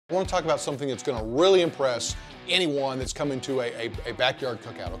I want to talk about something that's going to really impress anyone that's coming to a backyard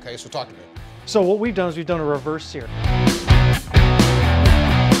cookout, okay? So talk to me. So what we've done is we've done a reverse sear.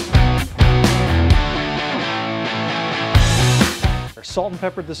 Salt and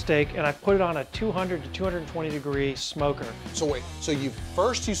peppered the steak, and I put it on a 200 to 220 degree smoker. So wait, so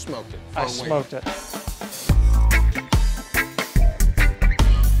first you smoked it? I smoked it.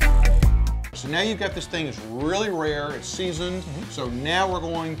 So now you've got this thing, it's really rare, it's seasoned, so now we're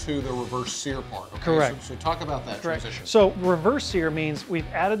going to the reverse sear part, okay? Correct. So talk about that transition. So reverse sear means we've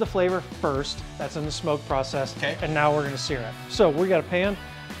added the flavor first, that's in the smoke process, and now we're gonna sear it. So we got a pan,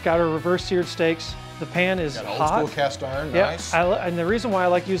 got our reverse seared steaks. The pan is hot. Got old school cast iron, nice. And the reason why I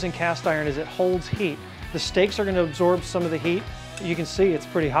like using cast iron is it holds heat. The steaks are gonna absorb some of the heat. You can see it's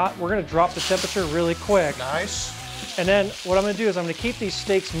pretty hot. We're gonna drop the temperature really quick. Nice. And then what I'm gonna do is I'm gonna keep these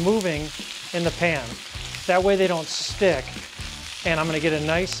steaks moving in the pan. That way they don't stick. And I'm gonna get a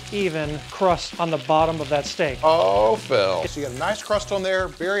nice, even crust on the bottom of that steak. Oh, Phil. So you got a nice crust on there,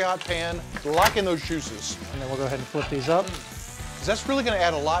 very hot pan, locking those juices. And then we'll go ahead and flip these up. Because that's really gonna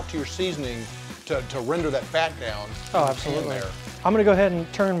add a lot to your seasoning to render that fat down. Oh, absolutely. I'm gonna go ahead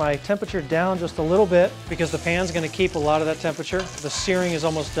and turn my temperature down just a little bit because the pan's gonna keep a lot of that temperature. The searing is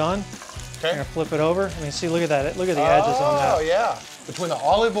almost done. Okay. I'm gonna flip it over. I mean, see, look at that. Look at the edges on that. Oh, yeah. Between the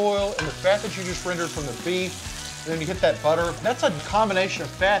olive oil and the fat that you just rendered from the beef, and then you hit that butter. That's a combination of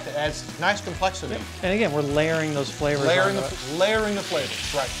fat that adds nice complexity. Yep. And again, we're layering those flavors. Layering the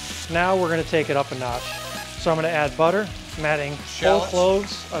flavors, right. Now we're gonna take it up a notch. So I'm gonna add butter. I'm adding whole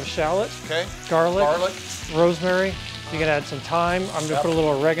cloves of shallot, garlic, rosemary. You can add some thyme. I'm gonna put a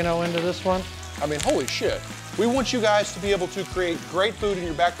little oregano into this one. I mean, holy shit. We want you guys to be able to create great food in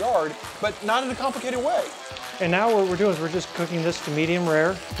your backyard, but not in a complicated way. And now what we're doing is we're just cooking this to medium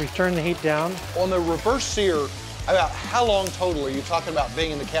rare. We've turned the heat down. On the reverse sear, about how long total are you talking about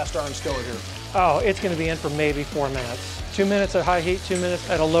being in the cast iron skillet here? Oh, it's gonna be in for maybe 4 minutes. 2 minutes at high heat, 2 minutes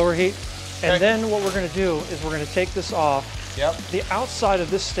at a lower heat. And then what we're gonna do is we're gonna take this off. Yep. The outside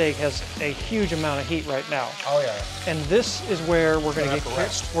of this steak has a huge amount of heat right now. Oh yeah. And this is where we're gonna get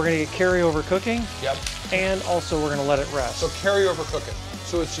carryover cooking. Yep. And also we're gonna let it rest. So carryover cooking.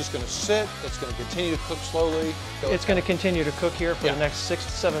 So it's just gonna sit, it's gonna continue to cook slowly. It's gonna continue to cook here for the next 6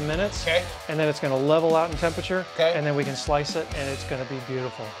 to 7 minutes. Okay. And then it's gonna level out in temperature. Okay. And then we can slice it and it's gonna be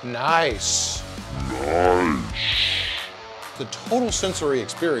beautiful. Nice. Nice. The total sensory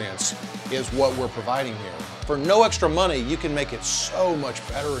experience is what we're providing here. For no extra money, you can make it so much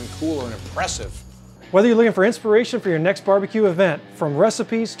better and cooler and impressive. Whether you're looking for inspiration for your next barbecue event, from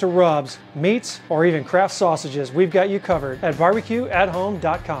recipes to rubs, meats, or even craft sausages, we've got you covered at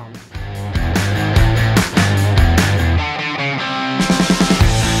barbecueathome.com.